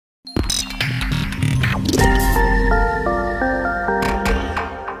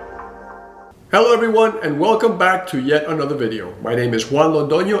Hello everyone and welcome back to yet another video. My name is Juan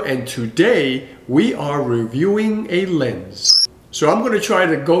Londoño and today we are reviewing a lens. So I'm going to try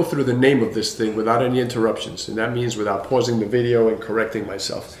to go through the name of this thing without any interruptions, and that means without pausing the video and correcting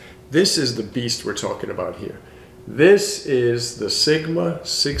myself. This is the beast we're talking about here. This is the Sigma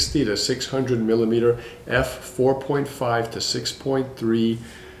 60 to 600mm f4.5 to 6.3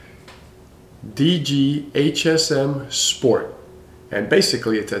 DG HSM Sport. And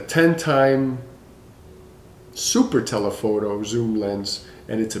basically it's a 10-time super telephoto zoom lens,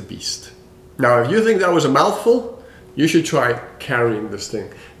 and it's a beast. Now if you think that was a mouthful, you should try carrying this thing.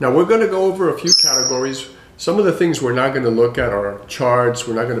 Now we're going to go over a few categories. Some of the things we're not going to look at are charts,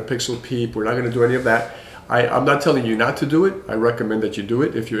 we're not going to pixel peep, we're not going to do any of that. I'm not telling you not to do it. I recommend that you do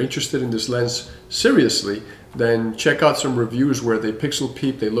it. If you're interested in this lens seriously, then check out some reviews where they pixel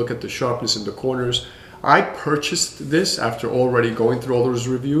peep, they look at the sharpness in the corners. I purchased this after already going through all those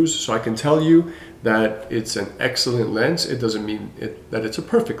reviews, so I can tell you that it's an excellent lens. It doesn't mean that it's a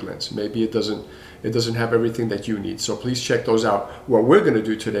perfect lens. Maybe it doesn't have everything that you need. So please check those out. What we're going to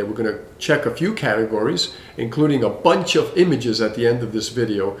do today, we're going to check a few categories, including a bunch of images at the end of this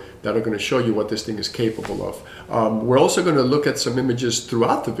video that are going to show you what this thing is capable of. We're also going to look at some images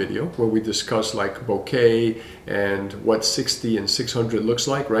throughout the video where we discuss like bokeh and what 60 and 600 looks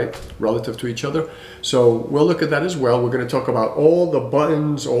like, right, relative to each other. So we'll look at that as well. We're going to talk about all the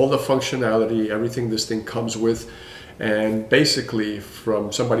buttons, all the functionality, everything this thing comes with. And basically,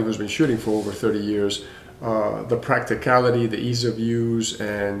 from somebody who's been shooting for over 30 years, the practicality, the ease of use,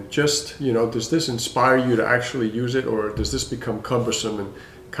 and just, you know, does this inspire you to actually use it, or does this become cumbersome and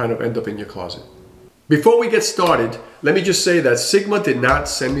kind of end up in your closet? Before we get started, let me just say that Sigma did not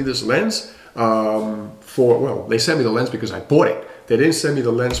send me this lens well, they sent me the lens because I bought it. They didn't send me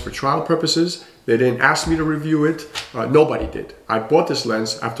the lens for trial purposes. They didn't ask me to review it. Nobody did. I bought this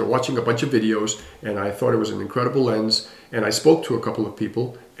lens after watching a bunch of videos, and I thought it was an incredible lens. And I spoke to a couple of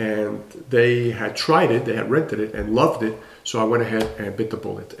people, and they had tried it, they had rented it, and loved it. So I went ahead and bit the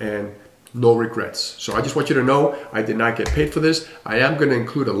bullet, and no regrets. So I just want you to know I did not get paid for this. I am going to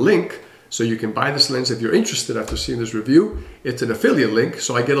include a link so you can buy this lens if you're interested after seeing this review. It's an affiliate link,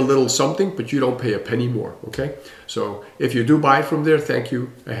 so I get a little something, but you don't pay a penny more, okay? So if you do buy it from there, thank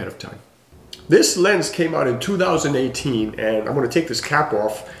you ahead of time. This lens came out in 2018, and I'm going to take this cap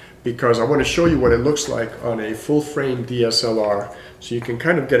off because I want to show you what it looks like on a full-frame DSLR, so you can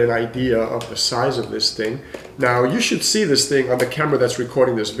kind of get an idea of the size of this thing. Now, you should see this thing on the camera that's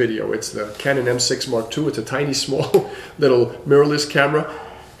recording this video. It's the Canon M6 Mark II. It's a tiny, small, little mirrorless camera.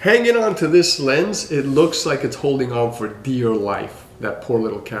 Hanging on to this lens, it looks like it's holding on for dear life, that poor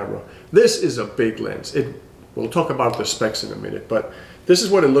little camera. This is a big lens. We'll talk about the specs in a minute, but this is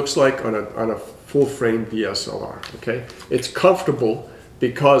what it looks like on a full-frame DSLR, okay? It's comfortable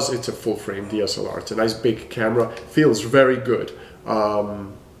because it's a full-frame DSLR. It's a nice big camera, feels very good.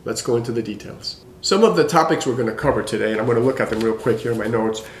 Let's go into the details. Some of the topics we're gonna cover today, and I'm gonna look at them real quick here in my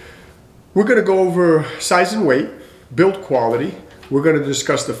notes. We're gonna go over size and weight, build quality. We're gonna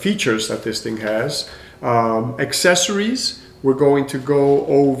discuss the features that this thing has, accessories. We're going to go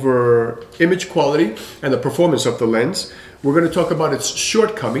over image quality and the performance of the lens. We're going to talk about its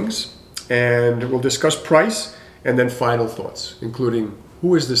shortcomings, and we'll discuss price, and then final thoughts, including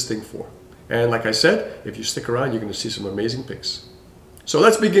who is this thing for. And like I said, if you stick around, you're going to see some amazing pics. So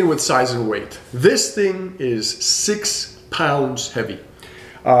let's begin with size and weight. This thing is 6 pounds heavy.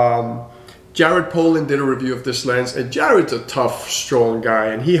 Jared Poland did a review of this lens, and Jared's a tough, strong guy,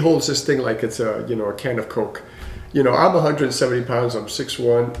 and he holds this thing like it's a, you know, a can of Coke. You know, I'm 170 pounds, I'm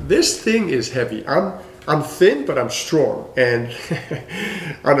 6'1". This thing is heavy. I'm thin, but I'm strong. And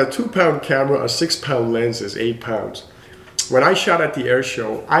on a 2-pound camera, a 6-pound lens is 8 pounds. When I shot at the air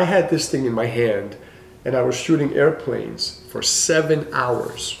show, I had this thing in my hand, and I was shooting airplanes for 7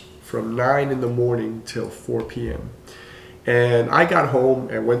 hours, from 9 in the morning till 4 p.m. And I got home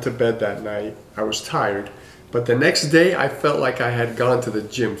and went to bed that night. I was tired, but the next day I felt like I had gone to the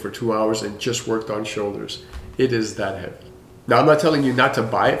gym for 2 hours and just worked on shoulders. It is that heavy. Now, I'm not telling you not to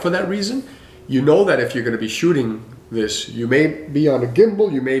buy it for that reason. You know that if you're going to be shooting this, you may be on a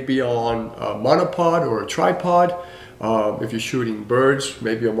gimbal, you may be on a monopod or a tripod. If you're shooting birds,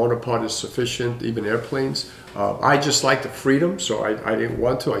 maybe a monopod is sufficient, even airplanes. I just like the freedom, so I didn't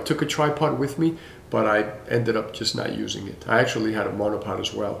want to. I took a tripod with me, but I ended up just not using it. I actually had a monopod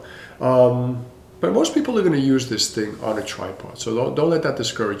as well. But most people are going to use this thing on a tripod, so don't let that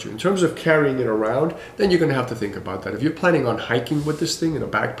discourage you. In terms of carrying it around, then you're going to have to think about that. If you're planning on hiking with this thing in a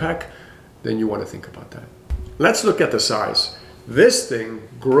backpack, then you want to think about that. Let's look at the size. This thing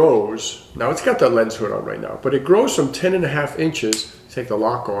grows, now it's got the lens hood on right now, but it grows from 10.5 inches, take the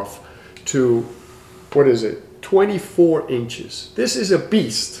lock off, to, what is it, 24 inches. This is a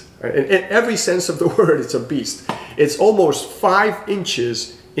beast. In every sense of the word, it's a beast. It's almost 5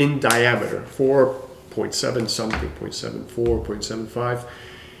 inches in diameter, 4.7 something, 0.74, 0.75.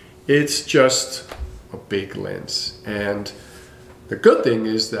 It's just a big lens. And the good thing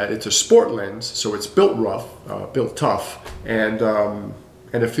is that it's a sport lens, so it's built rough, built tough, and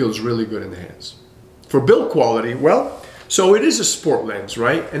it feels really good in the hands. For build quality, well, so it is a sport lens,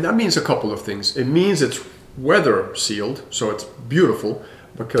 right? And that means a couple of things. It means it's weather sealed, so it's beautiful,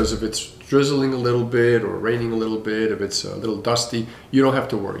 because if it's drizzling a little bit or raining a little bit, if it's a little dusty, you don't have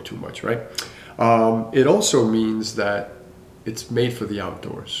to worry too much, right? It also means that it's made for the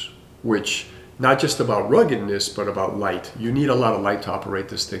outdoors, which not just about ruggedness, but about light. You need a lot of light to operate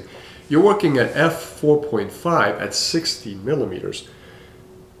this thing. You're working at f4.5 at 60 millimeters,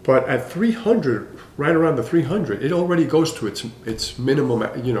 but at 300, right around the 300, it already goes to its minimum,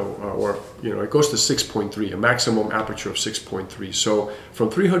 it goes to 6.3, a maximum aperture of 6.3. So from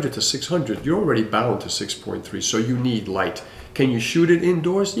 300 to 600, you're already bound to 6.3. So you need light. Can you shoot it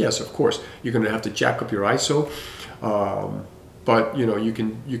indoors? Yes, of course. You're going to have to jack up your ISO, but you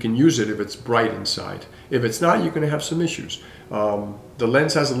can use it if it's bright inside. If it's not, you're going to have some issues. The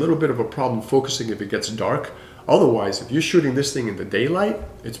lens has a little bit of a problem focusing if it gets dark. Otherwise, if you're shooting this thing in the daylight,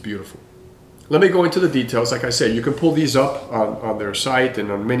 it's beautiful. Let me go into the details. Like I said, you can pull these up on their site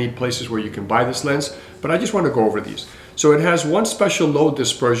and on many places where you can buy this lens, but I just want to go over these. So it has one special low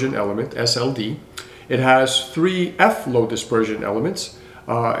dispersion element, SLD. It has 3 F low dispersion elements,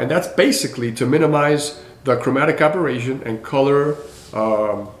 and that's basically to minimize the chromatic aberration and color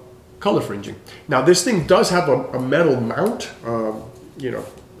fringing. Now this thing does have a metal mount,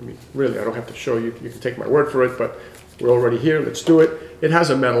 I mean, really, I don't have to show you. You can take my word for it, but we're already here. Let's do it. It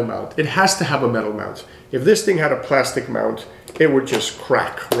has a metal mount. It has to have a metal mount. If this thing had a plastic mount, it would just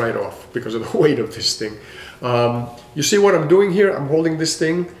crack right off because of the weight of this thing. You see what I'm doing here? I'm holding this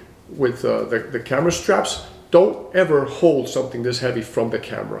thing with the camera straps. Don't ever hold something this heavy from the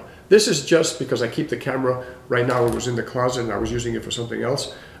camera. This is just because I keep the camera, right now it was in the closet and I was using it for something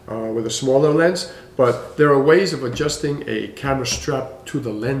else with a smaller lens, but there are ways of adjusting a camera strap to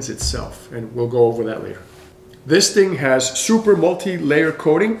the lens itself, and we'll go over that later. This thing has super multi-layer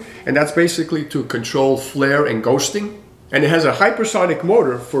coating, and that's basically to control flare and ghosting, and it has a hypersonic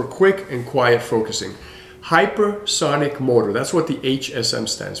motor for quick and quiet focusing. Hypersonic motor, that's what the HSM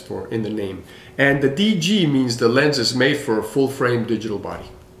stands for in the name. And the DG means the lens is made for a full-frame digital body.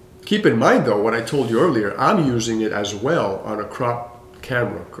 Keep in mind though, what I told you earlier, I'm using it as well on a crop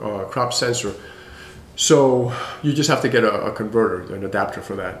camera, crop sensor. So you just have to get a converter, an adapter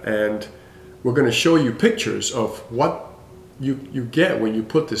for that. And we're going to show you pictures of what you get when you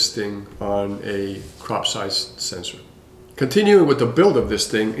put this thing on a crop size sensor. Continuing with the build of this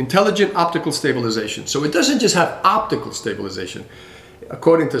thing, intelligent optical stabilization. So it doesn't just have optical stabilization.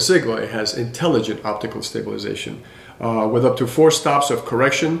 According to Sigma, it has intelligent optical stabilization with up to 4 stops of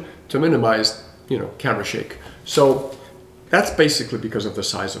correction to minimize, camera shake. So that's basically because of the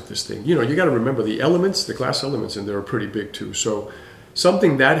size of this thing. You got to remember the elements, the glass elements in there are pretty big too. So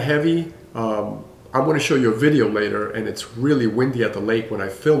something that heavy, I'm going to show you a video later, and it's really windy at the lake when I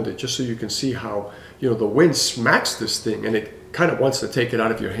filmed it, just so you can see how, the wind smacks this thing and it kind of wants to take it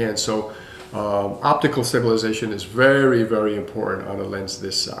out of your hand. So optical stabilization is very, very important on a lens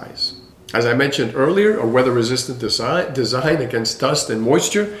this size. As I mentioned earlier, a weather-resistant design against dust and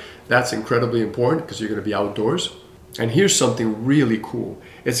moisture, that's incredibly important because you're going to be outdoors. And here's something really cool.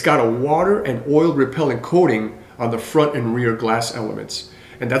 It's got a water and oil repellent coating on the front and rear glass elements.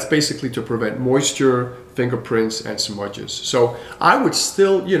 And that's basically to prevent moisture, fingerprints, and smudges. So I would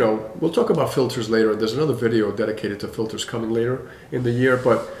still, we'll talk about filters later. There's another video dedicated to filters coming later in the year,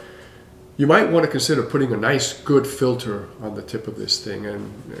 but you might want to consider putting a nice, good filter on the tip of this thing.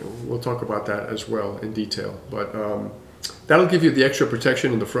 And we'll talk about that as well in detail. But that'll give you the extra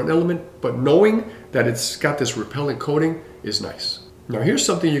protection in the front element, but knowing that it's got this repellent coating is nice. Now here's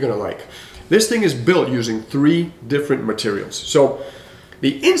something you're going to like. This thing is built using 3 different materials. So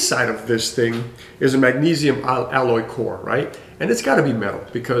the inside of this thing is a magnesium alloy core, right? And it's got to be metal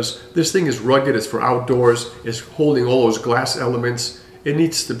because this thing is rugged, it's for outdoors, it's holding all those glass elements. It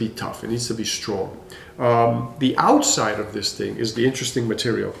needs to be tough, it needs to be strong. The outside of this thing is the interesting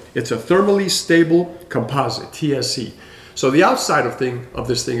material. It's a thermally stable composite, TSC. So the outside of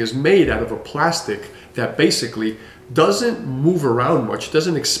this thing is made out of a plastic that basically doesn't move around much,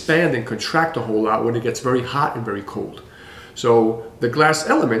 doesn't expand and contract a whole lot when it gets very hot and very cold. So the glass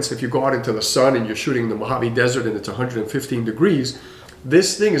elements, if you go out into the sun and you're shooting in the Mojave Desert and it's 115 degrees,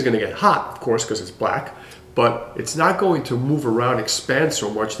 this thing is going to get hot, of course, because it's black, but it's not going to move around, expand so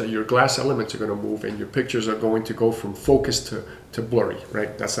much that your glass elements are going to move and your pictures are going to go from focus to blurry,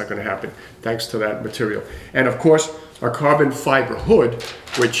 right? That's not going to happen thanks to that material. And of course, a carbon fiber hood,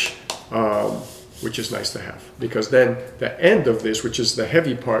 which is nice to have, because then the end of this, which is the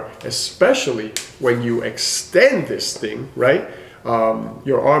heavy part, especially when you extend this thing, right?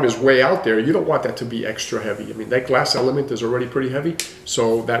 Your arm is way out there. You don't want that to be extra heavy. I mean, that glass element is already pretty heavy,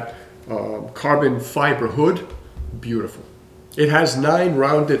 so that carbon fiber hood, beautiful. It has 9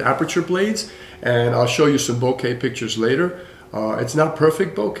 rounded aperture blades, and I'll show you some bokeh pictures later. It's not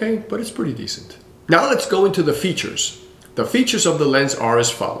perfect bokeh, but it's pretty decent. Now let's go into the features. The features of the lens are as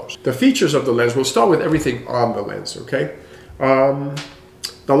follows. The features of the lens, we'll start with everything on the lens, okay? The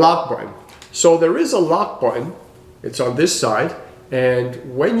lock button. So there is a lock button. It's on this side,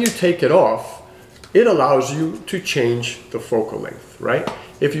 and when you take it off, it allows you to change the focal length, right?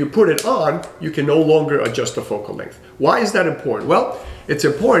 If you put it on, you can no longer adjust the focal length. Why is that important? Well, it's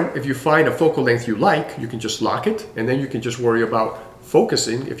important if you find a focal length you like, you can just lock it, and then you can just worry about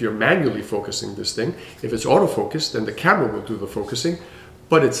focusing if you're manually focusing this thing. If it's autofocus, then the camera will do the focusing,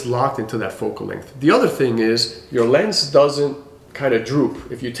 but it's locked into that focal length. The other thing is your lens doesn't kind of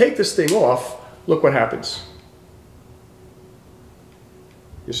droop. If you take this thing off, look what happens.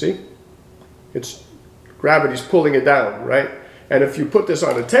 You see? Gravity's pulling it down, right? And if you put this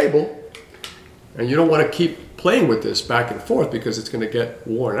on a table, and you don't want to keep playing with this back and forth because it's going to get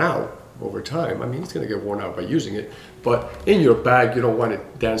worn out over time. I mean, it's going to get worn out by using it, but in your bag, you don't want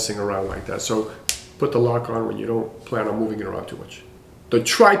it dancing around like that. So put the lock on when you don't plan on moving it around too much. The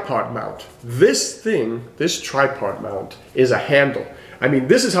tripod mount. This thing, this tripod mount, is a handle. I mean,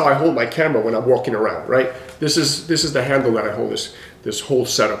 this is how I hold my camera when I'm walking around, right? This is the handle that I hold this whole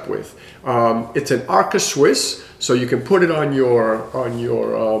setup with. It's an Arca Swiss, so you can put it on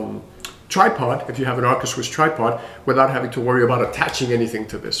your tripod, if you have an Arca Swiss tripod, without having to worry about attaching anything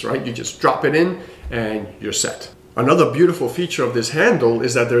to this, right? You just drop it in and you're set. Another beautiful feature of this handle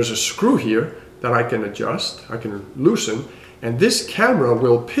is that there's a screw here that I can adjust, I can loosen, and this camera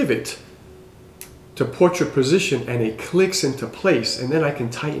will pivot to portrait position and it clicks into place, and then I can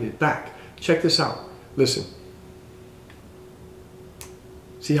tighten it back. Check this out, listen.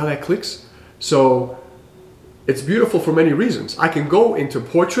 See how that clicks? So it's beautiful for many reasons. I can go into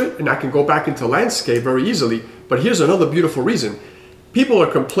portrait and I can go back into landscape very easily, but here's another beautiful reason. People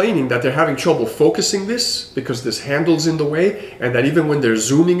are complaining that they're having trouble focusing this because this handle's in the way, and that even when they're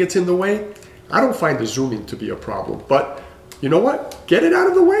zooming it's in the way. I don't find the zooming to be a problem, but you know what? Get it out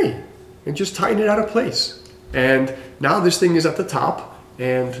of the way and just tighten it out of place. And now this thing is at the top,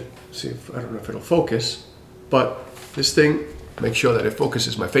 and see if, I don't know if it'll focus, but this thing, make sure that it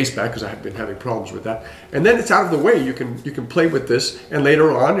focuses my face back because I have been having problems with that. And then it's out of the way. You can play with this, and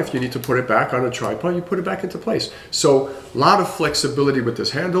later on, if you need to put it back on a tripod, you put it back into place. So a lot of flexibility with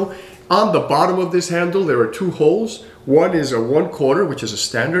this handle. On the bottom of this handle, there are 2 holes. One is a 1/4, which is a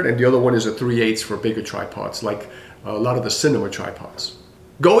standard, and the other one is a 3/8 for bigger tripods, like a lot of the cinema tripods.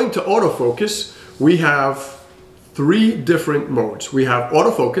 Going to autofocus, we have 3 different modes. We have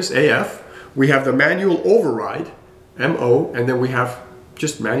autofocus, AF, we have the manual override, MO, and then we have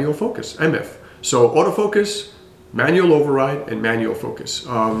just manual focus, MF. So autofocus, manual override, and manual focus.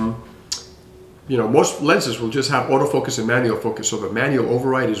 You know, most lenses will just have autofocus and manual focus, so the manual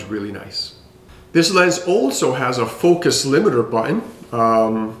override is really nice. This lens also has a focus limiter button,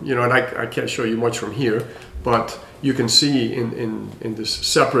 you know, and I can't show you much from here, but you can see in this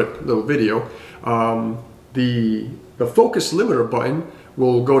separate little video, the focus limiter button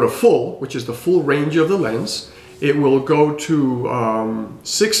will go to full, which is the full range of the lens. It will go to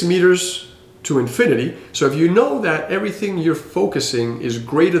 6 meters to infinity. So if you know that everything you're focusing is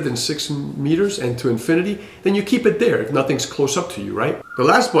greater than 6 meters and to infinity, then you keep it there if nothing's close up to you, right? The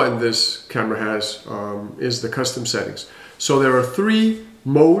last button this camera has is the custom settings. So there are 3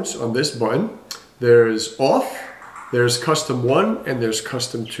 modes on this button. There's off, there's custom 1, and there's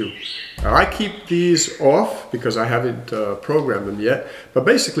custom 2. Now I keep these off because I haven't programmed them yet, but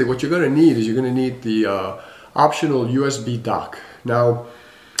basically what you're going to need is you're going to need the optional USB dock. Now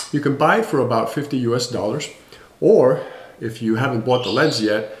you can buy it for about $50 US, or if you haven't bought the lens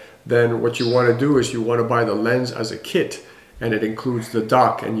yet, then what you want to do is you want to buy the lens as a kit, and it includes the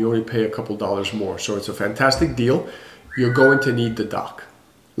dock, and you only pay a couple dollars more. So it's a fantastic deal. You're going to need the dock.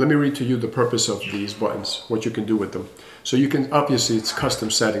 Let me read to you the purpose of these buttons, what you can do with them. So you can, obviously it's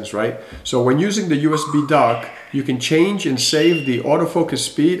custom settings, right? So when using the USB dock, you can change and save the autofocus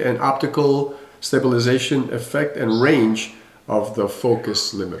speed and optical stabilization effect and range of the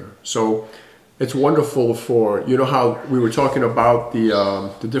focus limiter. So It's wonderful for, you know how we were talking about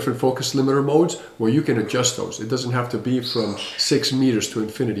the different focus limiter modes, where you can adjust those. It doesn't have to be from 6 meters to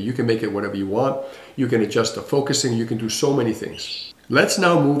infinity. You can make it whatever you want. You can adjust the focusing. You can do so many things. Let's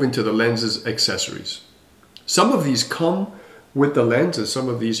now move into the lenses accessories. Some of these come with the lens and some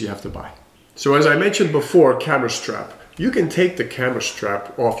of these you have to buy. So as I mentioned before, camera strap. You can take the camera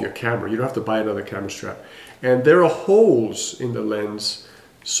strap off your camera. You don't have to buy another camera strap. And there are holes in the lens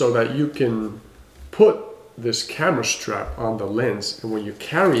so that you can put this camera strap on the lens, and when you're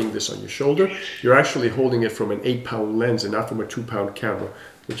carrying this on your shoulder, you're actually holding it from an 8-pound lens and not from a 2-pound camera,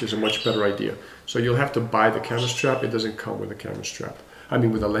 which is a much better idea. So you'll have to buy the camera strap. It doesn't come with a camera strap. I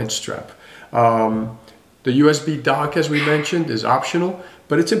mean with a lens strap. The USB dock, as we mentioned, is optional,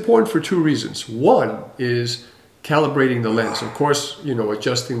 but it's important for 2 reasons. One is calibrating the lens. Of course, you know,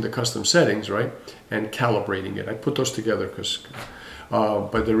 adjusting the custom settings, right? And calibrating it. I put those together because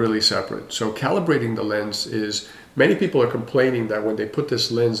but they're really separate. So calibrating the lens is, many people are complaining that when they put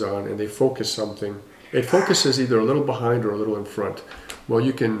this lens on and they focus something, it focuses either a little behind or a little in front. Well,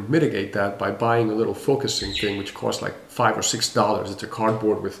 you can mitigate that by buying a little focusing thing, which costs like $5 or $6. It's a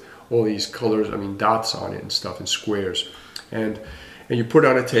cardboard with all these colors, I mean dots on it and stuff, and squares. And you put it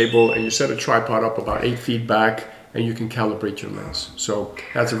on a table and you set a tripod up about 8 feet back and you can calibrate your lens. So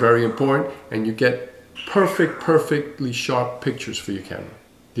that's very important, and you get perfectly sharp pictures for your camera.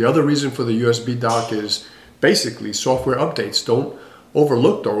 The other reason for the USB dock is basically software updates. Don't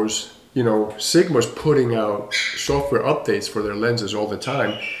overlook those. You know, Sigma's putting out software updates for their lenses all the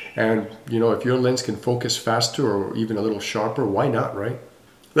time. And, you know, if your lens can focus faster or even a little sharper, why not, right?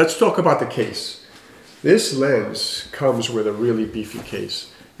 Let's talk about the case. This lens comes with a really beefy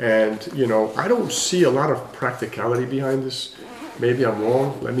case. And, you know, I don't see a lot of practicality behind this. Maybe I'm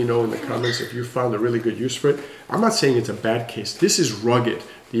wrong. Let me know in the comments if you found a really good use for it. I'm not saying it's a bad case. This is rugged.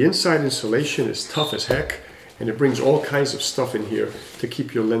 The inside insulation is tough as heck, and it brings all kinds of stuff in here to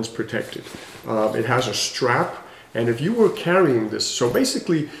keep your lens protected. It has a strap, and if you were carrying this, so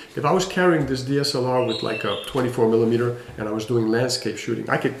basically, if I was carrying this DSLR with like a 24mm and I was doing landscape shooting,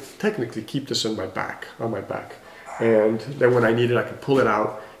 I could technically keep this on my back. And then when I need it, I could pull it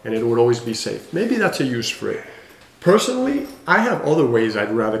out, and it would always be safe. Maybe that's a use for it. Personally, I have other ways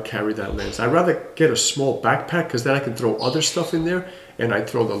I'd rather carry that lens. I'd rather get a small backpack because then I can throw other stuff in there and I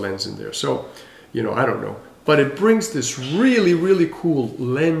throw the lens in there. So, you know, I don't know. But it brings this really cool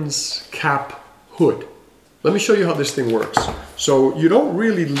lens cap hood. Let me show you how this thing works. So you don't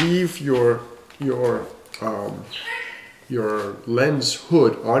really leave your lens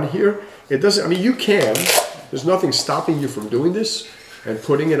hood on here. It doesn't, I mean, you can. There's nothing stopping you from doing this and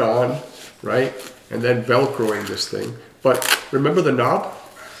putting it on, right? And then Velcroing this thing. But remember the knob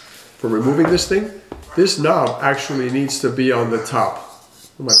for removing this thing? This knob actually needs to be on the top.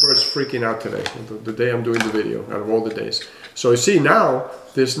 My bird's freaking out today, the day I'm doing the video, out of all the days. So you see now,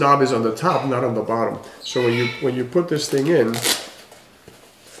 this knob is on the top, not on the bottom. So when you put this thing in,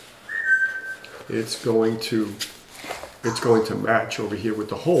 it's going to match over here with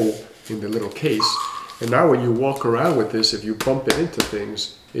the hole in the little case. And now when you walk around with this, if you bump it into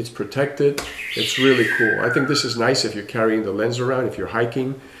things, it's protected. It's really cool. I think this is nice if you're carrying the lens around, if you're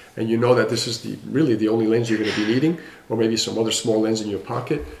hiking, and you know that this is really the only lens you're going to be needing, or maybe some other small lens in your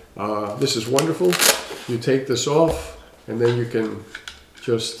pocket. This is wonderful. You take this off, and then you can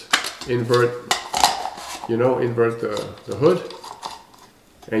just invert the hood,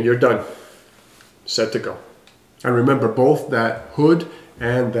 and you're done. Set to go. And remember, both that hood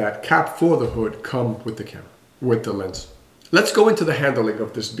and that cap for the hood come with the camera, with the lens. Let's go into the handling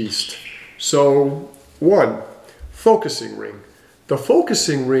of this beast. So, 1, focusing ring. The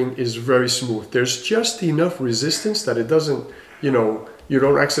focusing ring is very smooth. There's just enough resistance that it doesn't, you know, you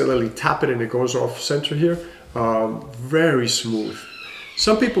don't accidentally tap it and it goes off center here. Very smooth.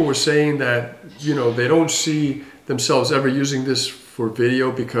 Some people were saying that, you know, they don't see themselves ever using this for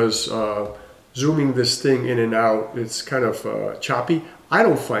video because zooming this thing in and out, it's kind of choppy. I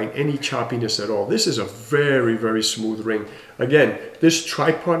don't find any choppiness at all. This is a very smooth ring. Again, this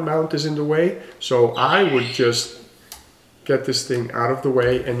tripod mount is in the way, so I would just get this thing out of the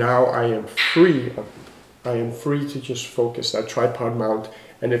way, and now I am free. I am free to just focus that tripod mount.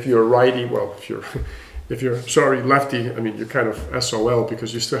 And if you're a righty, well, if you're sorry, lefty, I mean, you're kind of SOL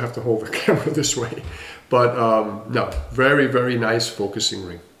because you still have to hold the camera this way. But no, very nice focusing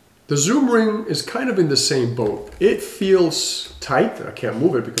ring. The zoom ring is kind of in the same boat. It feels tight. I can't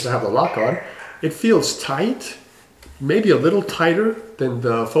move it because I have the lock on. It feels tight, maybe a little tighter than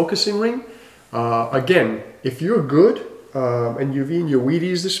the focusing ring. Again, if you're good and you've eaten your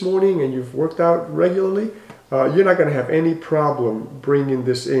Wheaties this morning and you've worked out regularly, you're not going to have any problem bringing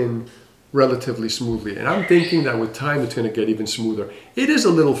this in relatively smoothly. And I'm thinking that with time, it's going to get even smoother. It is a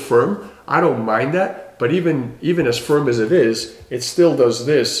little firm. I don't mind that. But even as firm as it is, it still does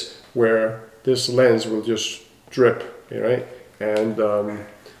this, where this lens will just drip, right? And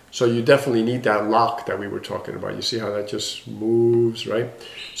so you definitely need that lock that we were talking about. You see how that just moves, right?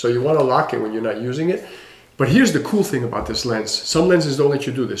 So you want to lock it when you're not using it. But here's the cool thing about this lens. Some lenses don't let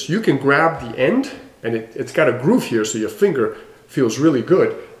you do this. You can grab the end, and it's got a groove here, so your finger feels really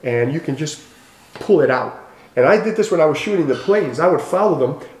good, and you can just pull it out. And I did this when I was shooting the planes. I would follow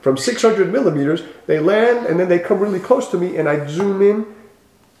them from 600 millimeters. They land, and then they come really close to me, and I zoom in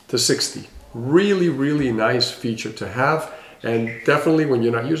to 60. Really, really nice feature to have, and definitely when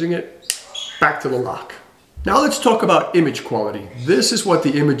you're not using it, back to the lock. Now let's talk about image quality. This is what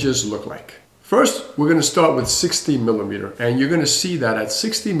the images look like. First, we're going to start with 60 millimeter, and you're going to see that at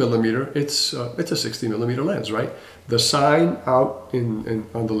 60 millimeter, it's a 60 millimeter lens, right? The sign out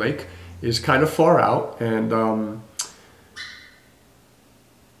on the lake is kind of far out, and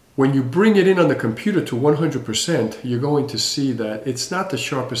when you bring it in on the computer to 100%, you're going to see that it's not the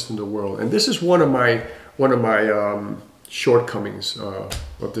sharpest in the world. And this is one of my shortcomings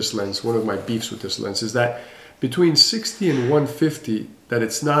of this lens. One of my beefs with this lens is that between 60 and 150, that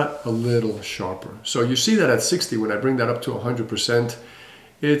it's not a little sharper. So you see that at 60, when I bring that up to 100%,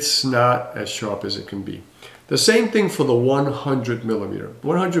 it's not as sharp as it can be. The same thing for the 100 millimeter.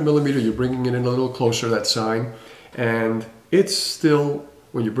 100 millimeter, you're bringing it in a little closer, that sign, and it's still,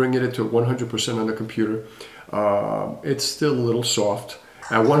 when you bring it to 100% on the computer, it's still a little soft.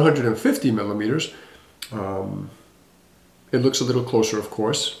 At 150 millimeters, it looks a little closer, of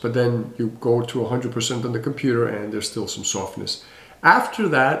course, but then you go to 100% on the computer and there's still some softness. After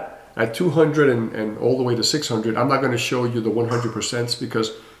that, at 200 and all the way to 600, I'm not going to show you the 100%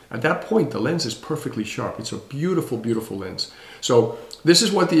 because at that point, the lens is perfectly sharp. It's a beautiful, beautiful lens. So this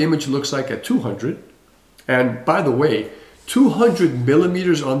is what the image looks like at 200. And by the way, 200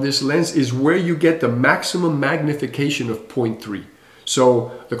 millimeters on this lens is where you get the maximum magnification of 0.3.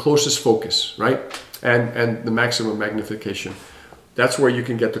 So the closest focus, right? And the maximum magnification. That's where you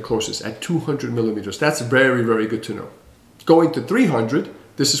can get the closest, at 200 millimeters. That's very, very good to know. Going to 300,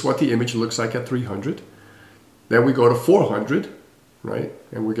 this is what the image looks like at 300. Then we go to 400, right?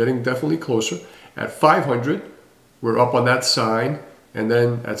 And we're getting definitely closer. At 500, we're up on that sign, and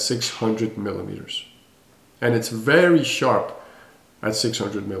then at 600 millimeters. And it's very sharp at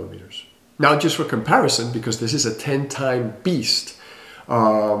 600 millimeters. Now, just for comparison, because this is a 10-time beast,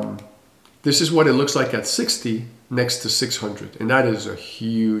 this is what it looks like at 60 next to 600. And that is a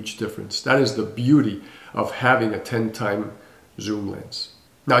huge difference. That is the beauty of having a 10-time zoom lens.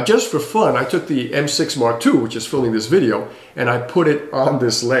 Now, just for fun, I took the M6 Mark II, which is filming this video, and I put it on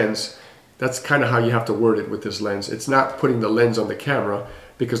this lens. That's kind of how you have to word it with this lens. It's not putting the lens on the camera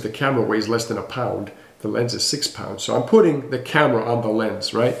because the camera weighs less than a pound. The lens is 6 pounds. So I'm putting the camera on the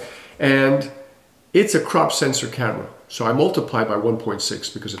lens, right? And it's a crop sensor camera. So I multiply by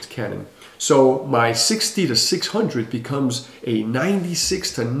 1.6 because it's Canon. So my 60 to 600 becomes a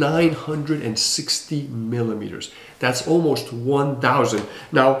 96 to 960 millimeters. That's almost 1,000.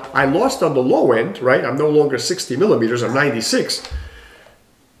 Now, I lost on the low end, right? I'm no longer 60 millimeters, I'm 96.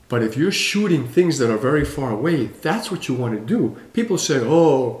 But if you're shooting things that are very far away, that's what you want to do. People say,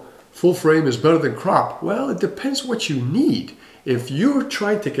 oh, full frame is better than crop. Well, it depends what you need. If you're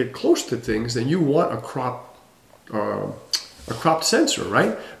trying to get close to things, then you want a cropped sensor,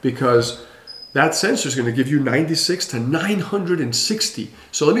 right? Because that sensor is going to give you 96 to 960.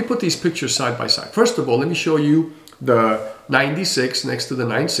 So let me put these pictures side by side. First of all, let me show you the 96 next to the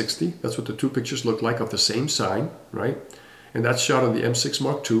 960. That's what the two pictures look like of the same sign, right? And that's shot on the M6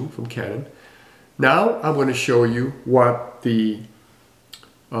 Mark II from Canon. Now I'm going to show you what the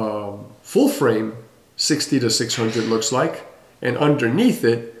full frame 60 to 600 looks like. And underneath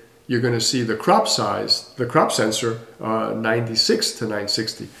it, you're going to see the crop size, the crop sensor, 96 to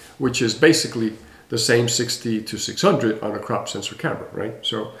 960, which is basically the same 60 to 600 on a crop sensor camera, right?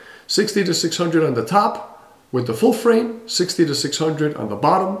 So 60 to 600 on the top with the full frame, 60 to 600 on the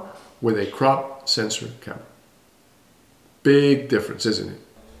bottom with a crop sensor camera. Big difference, isn't it?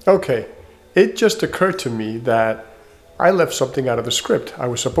 Okay, it just occurred to me that I left something out of the script. I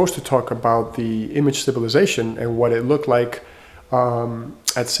was supposed to talk about the image stabilization and what it looked like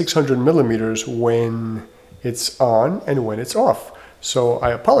at 600 millimeters when it's on and when it's off. So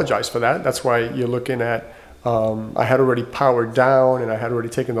I apologize for that. That's why you're looking at, I had already powered down and I had already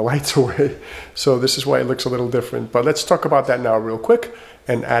taken the lights away. So this is why it looks a little different. But let's talk about that now real quick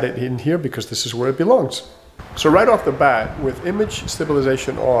and add it in here because this is where it belongs. So right off the bat, with image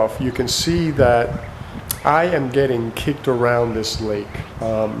stabilization off, you can see that I am getting kicked around this lake.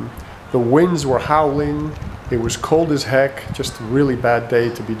 The winds were howling. It was cold as heck. Just a really bad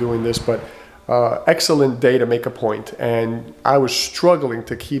day to be doing this, but excellent day to make a point. And I was struggling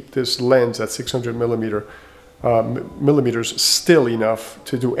to keep this lens at 600 millimeters still enough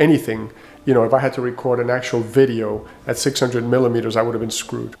to do anything. You know, if I had to record an actual video at 600 millimeters, I would have been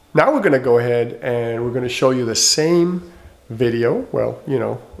screwed. Now we're going to go ahead and we're going to show you the same video. Well, you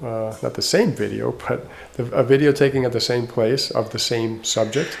know, not the same video, but a video taken at the same place of the same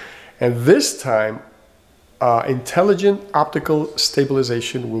subject. And this time, intelligent optical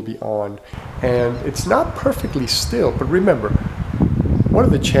stabilization will be on. And it's not perfectly still, but remember, what are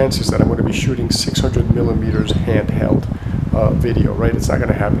the chances that I'm going to be shooting 600 millimeters handheld video, right? It's not going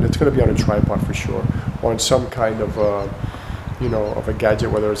to happen. It's going to be on a tripod for sure, or on some kind of, you know, of a gadget,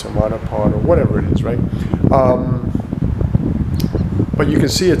 whether it's a monopod or whatever it is, right? But you can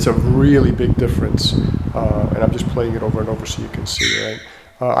see it's a really big difference, and I'm just playing it over and over so you can see, right?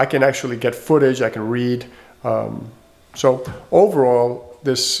 I can actually get footage, I can read. So overall,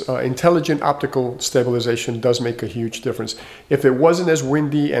 this intelligent optical stabilization does make a huge difference. If it wasn't as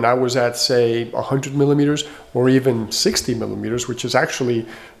windy and I was at, say, 100 millimeters or even 60 millimeters, which is actually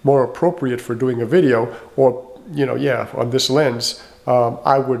more appropriate for doing a video, or, you know, yeah, on this lens,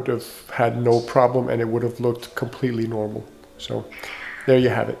 I would have had no problem and it would have looked completely normal. So there you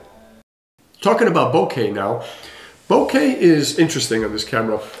have it. Talking about bokeh now. Bokeh is interesting on this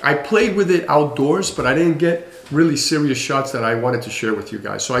camera. I played with it outdoors, but I didn't get really serious shots that I wanted to share with you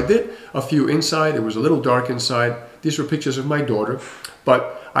guys. So I did a few inside. It was a little dark inside. These were pictures of my daughter,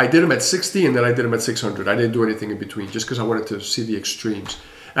 but I did them at 60 and then I did them at 600. I didn't do anything in between just because I wanted to see the extremes.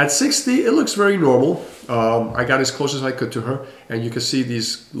 At 60, it looks very normal. I got as close as I could to her, and you can see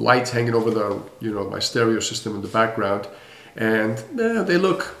these lights hanging over the, you know, my stereo system in the background. And they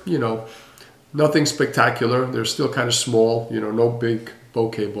look, you know, nothing spectacular. They're still kind of small, you know, no big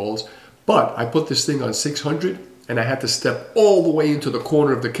bokeh balls. But I put this thing on 600 and I had to step all the way into the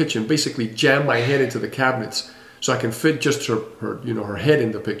corner of the kitchen, basically jam my head into the cabinets so I can fit just her you know, her head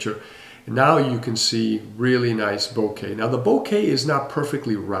in the picture. And now you can see really nice bokeh. Now the bokeh is not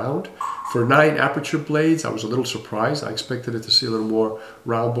perfectly round. For 9 aperture blades, I was a little surprised. I expected it to see a little more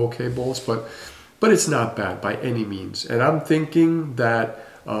round bokeh balls, but it's not bad by any means. And I'm thinking that,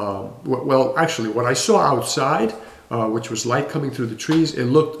 well, actually what I saw outside, which was light coming through the trees, it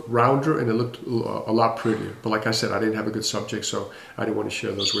looked rounder and it looked a lot prettier. But like I said, I didn't have a good subject, so I didn't want to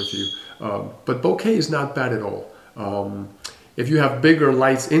share those with you. But bokeh is not bad at all. If you have bigger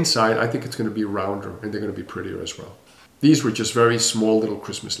lights inside, I think it's going to be rounder and they're going to be prettier as well. These were just very small little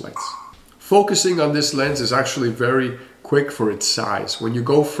Christmas lights. Focusing on this lens is actually very quick for its size. When you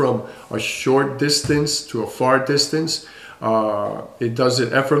go from a short distance to a far distance, it does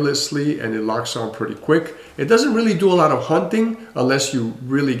it effortlessly and it locks on pretty quick. It doesn't really do a lot of hunting unless you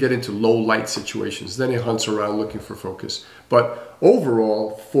really get into low light situations. Then it hunts around looking for focus. But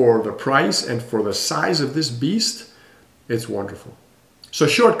overall, for the price and for the size of this beast, it's wonderful. So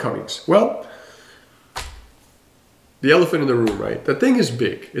shortcomings. Well, the elephant in the room, right? The thing is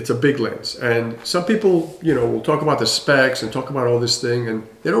big. It's a big lens. And some people, you know, will talk about the specs and talk about all this thing, and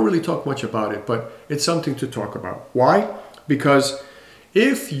they don't really talk much about it, but it's something to talk about. Why? Because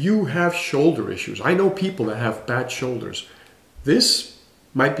if you have shoulder issues, I know people that have bad shoulders, this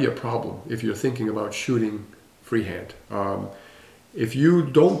might be a problem if you're thinking about shooting freehand. If you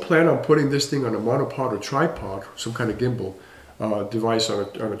don't plan on putting this thing on a monopod or tripod, some kind of gimbal device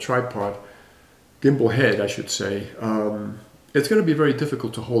on a tripod, gimbal head, I should say, it's going to be very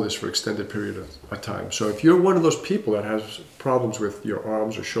difficult to hold this for extended period of time. So if you're one of those people that has problems with your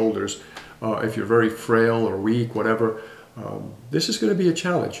arms or shoulders, if you're very frail or weak, whatever, this is going to be a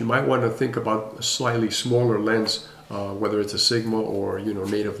challenge. You might want to think about a slightly smaller lens, whether it's a Sigma or, you know,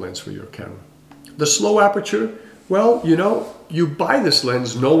 native lens for your camera. The slow aperture, well, you know, you buy this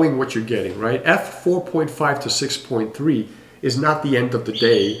lens knowing what you're getting, right? f4.5 to 6.3 is not the end of the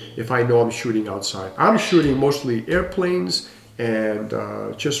day if I know I'm shooting outside. I'm shooting mostly airplanes and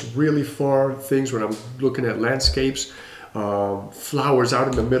just really far things when I'm looking at landscapes, flowers out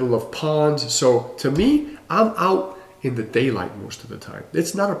in the middle of ponds. So to me, I'm out in the daylight most of the time.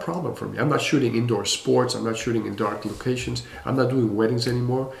 It's not a problem for me. I'm not shooting indoor sports. I'm not shooting in dark locations. I'm not doing weddings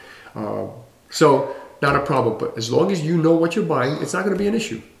anymore. So not a problem, but as long as you know what you're buying, it's not going to be an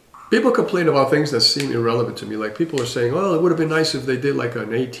issue. People complain about things that seem irrelevant to me. Like people are saying, well, it would have been nice if they did like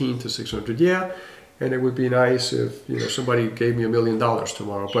an 18 to 600. Yeah, and it would be nice if, you know, somebody gave me $1 million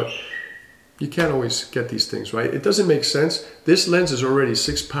tomorrow. But you can't always get these things, right? It doesn't make sense. This lens is already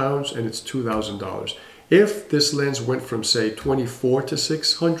 6 pounds and it's $2,000. If this lens went from, say, 24 to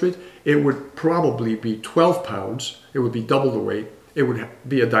 600, it would probably be 12 pounds. It would be double the weight, it would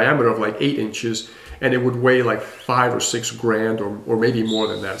be a diameter of like 8 inches, and it would weigh like 5 or 6 grand, or maybe more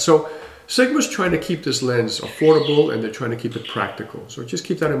than that. So Sigma's trying to keep this lens affordable, and they're trying to keep it practical. So just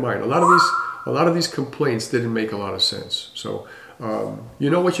keep that in mind. A lot of these complaints didn't make a lot of sense. So you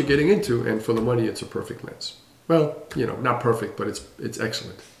know what you're getting into, and for the money, it's a perfect lens. Well, you know, not perfect, but it's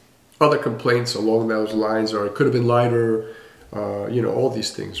excellent. Other complaints along those lines are it could have been lighter, you know, all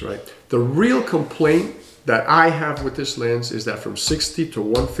these things, right? The real complaint that I have with this lens is that from 60 to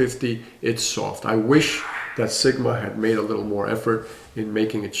 150, it's soft. I wish that Sigma had made a little more effort in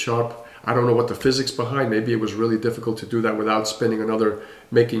making it sharp. I don't know what the physics behind. Maybe it was really difficult to do that without spending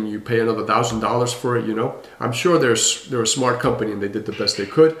making you pay another $1,000 for it, you know. I'm sure they're a smart company and they did the best they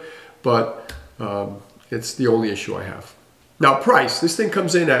could, but it's the only issue I have. Now price, this thing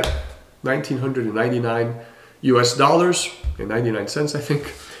comes in at $1,999 US dollars and 99 cents, I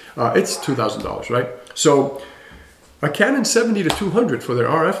think. It's $2,000, right? So a Canon 70 to 200 for their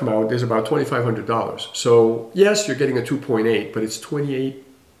RF mount is about $2,500. So yes, you're getting a 2.8, but it's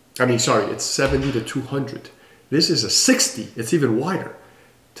 70 to 200. This is a 60, it's even wider,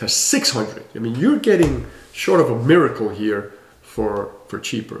 to 600. I mean, you're getting short of a miracle here for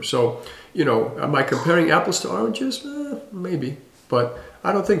cheaper. So, you know, am I comparing apples to oranges? Maybe, but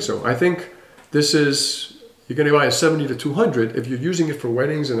I don't think so. I think this is, you're going to buy a 70 to 200. If you're using it for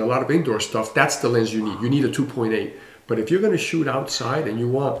weddings and a lot of indoor stuff, that's the lens you need. You need a 2.8. But if you're going to shoot outside and you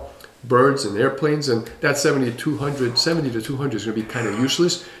want birds and airplanes, and that 70 to 200 is going to be kind of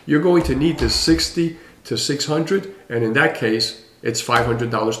useless. You're going to need this 60 to 600, and in that case, it's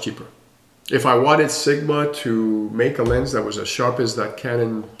 $500 cheaper. If I wanted Sigma to make a lens that was as sharp as that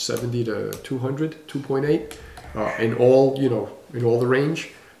Canon 70 to 200, 2.8, in all, you know, in all the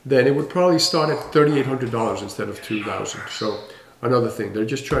range, then it would probably start at $3,800 instead of $2,000. So another thing, they're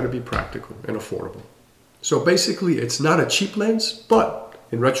just trying to be practical and affordable. So basically, it's not a cheap lens, but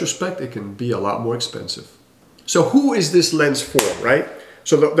in retrospect, it can be a lot more expensive. So who is this lens for, right?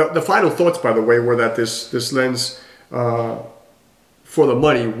 So the final thoughts, by the way, were that this lens, for the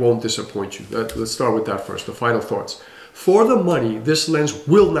money, won't disappoint you. Let's start with that first, the final thoughts. For the money, this lens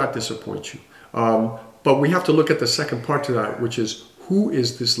will not disappoint you. But we have to look at the second part to that, which is, who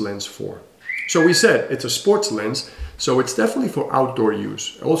is this lens for? So we said it's a sports lens, so it's definitely for outdoor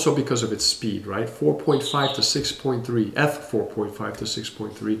use, also because of its speed, right? 4.5 to 6.3, f4.5 to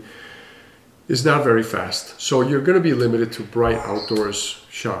 6.3 is not very fast. So you're going to be limited to bright outdoors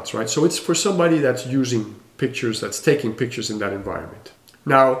shots, right? So it's for somebody that's using pictures, that's taking pictures in that environment.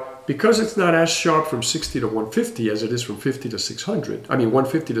 Now, because it's not as sharp from 60 to 150 as it is from 50 to 600, I mean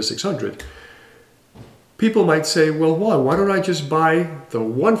 150 to 600, people might say, well, why don't I just buy the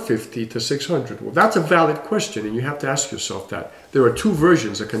 150 to 600? Well, that's a valid question, and you have to ask yourself that. There are two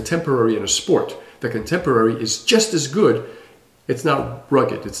versions, a contemporary and a sport. The contemporary is just as good. It's not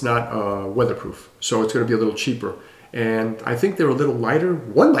rugged, it's not weatherproof, so it's going to be a little cheaper. And I think they're a little lighter.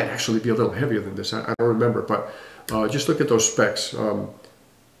 One might actually be a little heavier than this, I don't remember, but just look at those specs.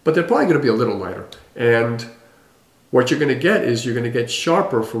 But they're probably going to be a little lighter. And what you're going to get is you're going to get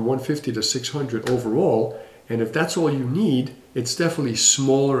sharper from 150 to 600 overall, and if that's all you need, it's definitely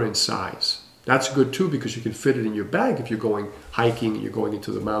smaller in size. That's good too, because you can fit it in your bag if you're going hiking and you're going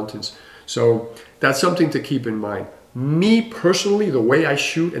into the mountains. So that's something to keep in mind. Me personally, the way I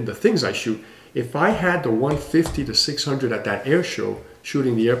shoot and the things I shoot, if I had the 150 to 600 at that air show,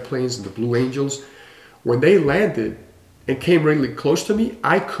 shooting the airplanes and the Blue Angels, when they landed and came really close to me,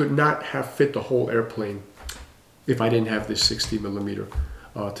 I could not have fit the whole airplane if I didn't have this 60mm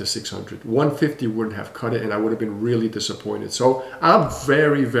to 600. 150 wouldn't have cut it, and I would have been really disappointed. So I'm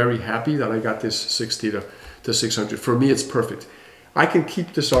very, very happy that I got this 60 to 600. For me, it's perfect. I can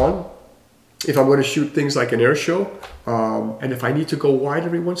keep this on if I'm going to shoot things like an air show, and if I need to go wide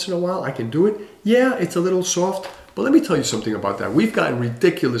every once in a while, I can do it. Yeah, it's a little soft, but let me tell you something about that. We've gotten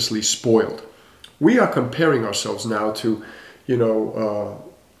ridiculously spoiled. We are comparing ourselves now to, you know,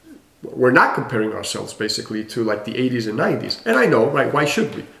 we're not comparing ourselves basically to like the 80s and 90s. And I know, right, why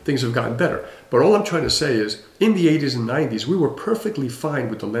should we? Things have gotten better. But all I'm trying to say is, in the 80s and 90s, we were perfectly fine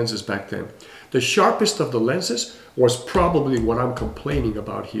with the lenses back then. The sharpest of the lenses was probably what I'm complaining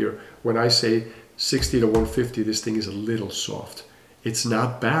about here when I say 60 to 150, this thing is a little soft. It's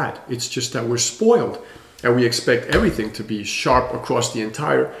not bad. It's just that we're spoiled. And we expect everything to be sharp across the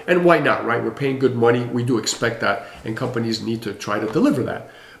entire, and why not, right? We're paying good money. We do expect that, and companies need to try to deliver that.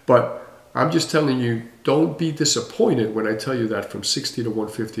 But I'm just telling you, don't be disappointed when I tell you that from 60 to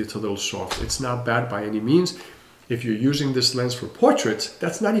 150, it's a little soft. It's not bad by any means. If you're using this lens for portraits,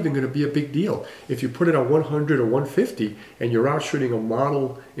 that's not even going to be a big deal. If you put it on 100 or 150 and you're out shooting a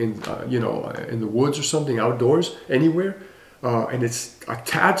model in, you know, in the woods or something, outdoors, anywhere, and it's a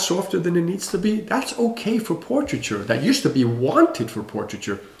tad softer than it needs to be, that's okay for portraiture. That used to be wanted for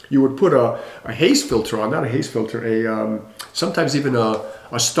portraiture. You would put a haze filter on, not a haze filter, sometimes even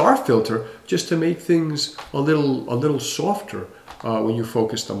a star filter, just to make things a little softer when you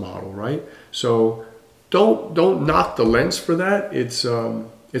focus the model, right? So don't knock the lens for that. It's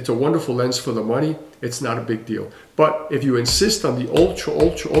a wonderful lens for the money. It's not a big deal. But if you insist on the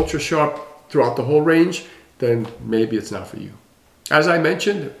ultra sharp throughout the whole range, then maybe it's not for you. As I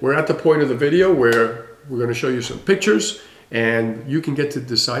mentioned, we're at the point of the video where we're going to show you some pictures, and you can get to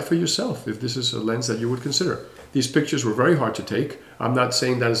decide for yourself if this is a lens that you would consider. These pictures were very hard to take. I'm not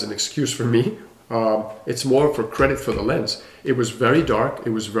saying that as an excuse for me. It's more for credit for the lens. It was very dark,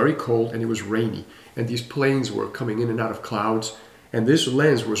 it was very cold, and it was rainy. And these planes were coming in and out of clouds. And this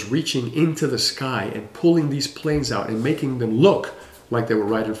lens was reaching into the sky and pulling these planes out and making them look like they were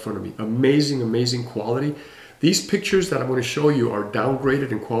right in front of me. Amazing, amazing quality. These pictures that I'm going to show you are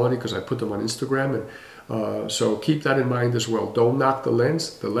downgraded in quality because I put them on Instagram. And so keep that in mind as well. Don't knock the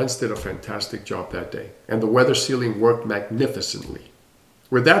lens. The lens did a fantastic job that day. And the weather sealing worked magnificently.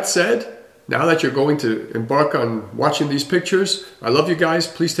 With that said, now that you're going to embark on watching these pictures, I love you guys.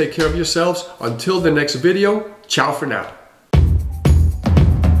 Please take care of yourselves. Until the next video, ciao for now.